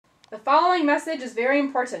The following message is very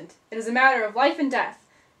important. It is a matter of life and death.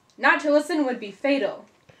 Not to listen would be fatal.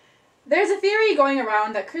 There's a theory going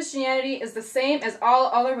around that Christianity is the same as all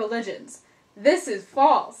other religions. This is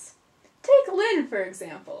false. Take Lynn, for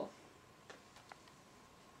example.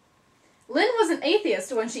 Lynn was an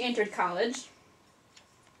atheist when she entered college.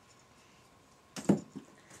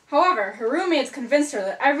 However, her roommates convinced her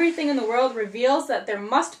that everything in the world reveals that there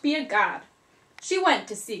must be a God. She went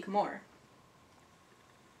to seek more.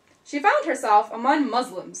 She found herself among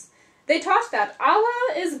Muslims. They taught that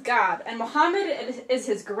Allah is God and Muhammad is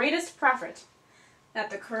his greatest prophet, that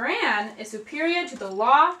the Quran is superior to the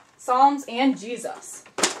law, Psalms, and Jesus,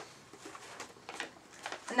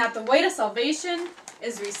 and that the way to salvation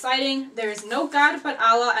is reciting, "There is no God but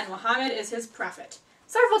Allah and Muhammad is his prophet,"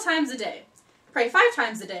 several times a day. Pray 5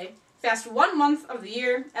 times a day, fast 1 month of the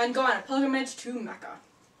year, and go on a pilgrimage to Mecca.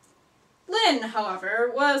 Lynn, however,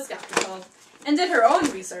 was skeptical and did her own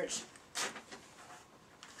research.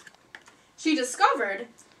 She discovered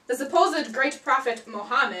the supposed great prophet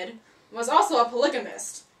Muhammad was also a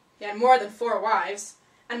polygamist. He had more than 4 wives,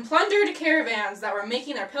 and plundered caravans that were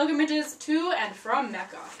making their pilgrimages to and from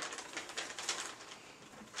Mecca.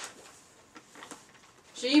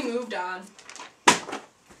 She moved on.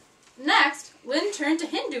 Next, Lynn turned to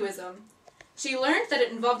Hinduism. She learned that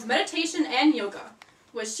it involved meditation and yoga,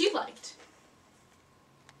 which she liked.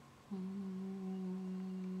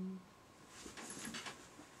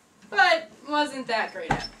 But wasn't that great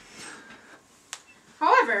at.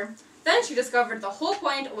 However, then she discovered the whole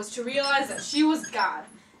point was to realize that she was God,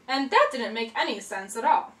 and that didn't make any sense at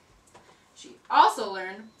all. She also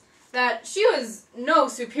learned that she was no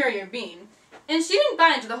superior being, and she didn't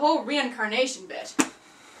buy into the whole reincarnation bit.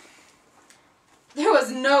 There was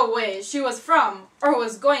no way she was from, or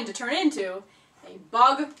was going to turn into, a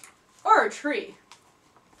bug or a tree.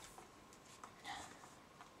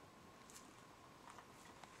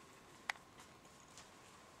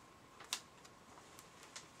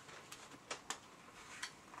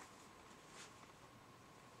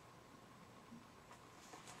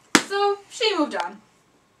 So she moved on.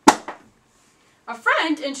 A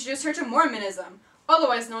friend introduced her to Mormonism,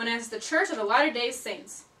 otherwise known as the Church of the Latter-day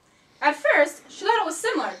Saints. At first, she thought it was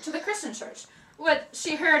similar to the Christian church, what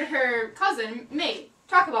she heard her cousin, May,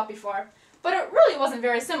 talk about before, but it really wasn't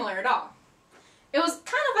very similar at all. It was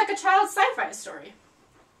kind of like a child's sci-fi story.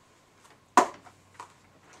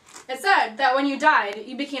 It said that when you died,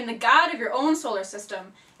 you became the god of your own solar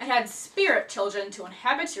system and had spirit children to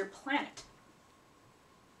inhabit your planet.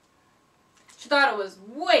 She thought it was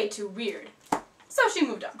way too weird, so she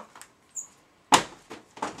moved on.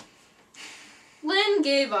 Lynn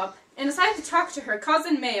gave up and decided to talk to her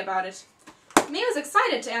cousin May about it. May was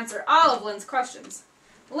excited to answer all of Lynn's questions.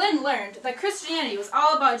 Lynn learned that Christianity was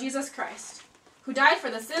all about Jesus Christ, who died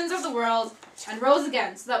for the sins of the world and rose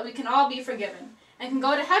again so that we can all be forgiven and can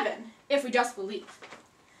go to heaven if we just believe.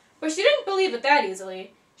 But she didn't believe it that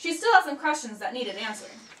easily. She still had some questions that needed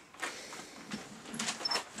answering.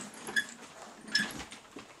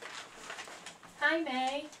 Hi,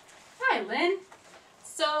 May. Hi, Lynn.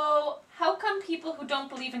 So, how come people who don't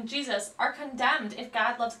believe in Jesus are condemned if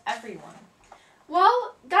God loves everyone?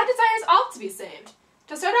 Well, God desires all to be saved.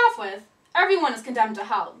 To start off with, everyone is condemned to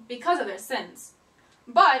hell because of their sins.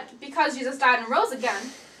 But because Jesus died and rose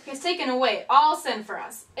again, he has taken away all sin for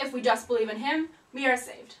us. If we just believe in him, we are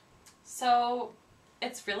saved. So,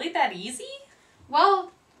 it's really that easy?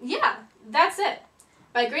 Well, yeah, that's it.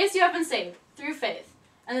 By grace you have been saved, through faith.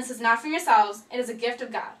 And this is not from yourselves, it is a gift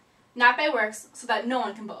of God. Not by works, so that no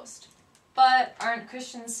one can boast. But aren't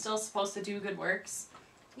Christians still supposed to do good works?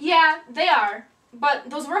 Yeah, they are. But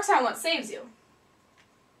those works aren't what saves you.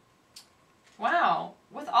 Wow.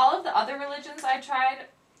 With all of the other religions I tried,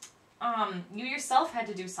 you yourself had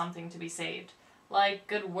to do something to be saved. Like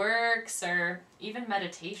good works or even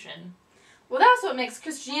meditation. Well, that's what makes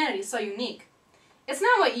Christianity so unique. It's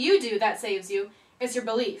not what you do that saves you, it's your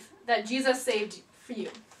belief that Jesus saved for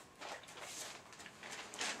you.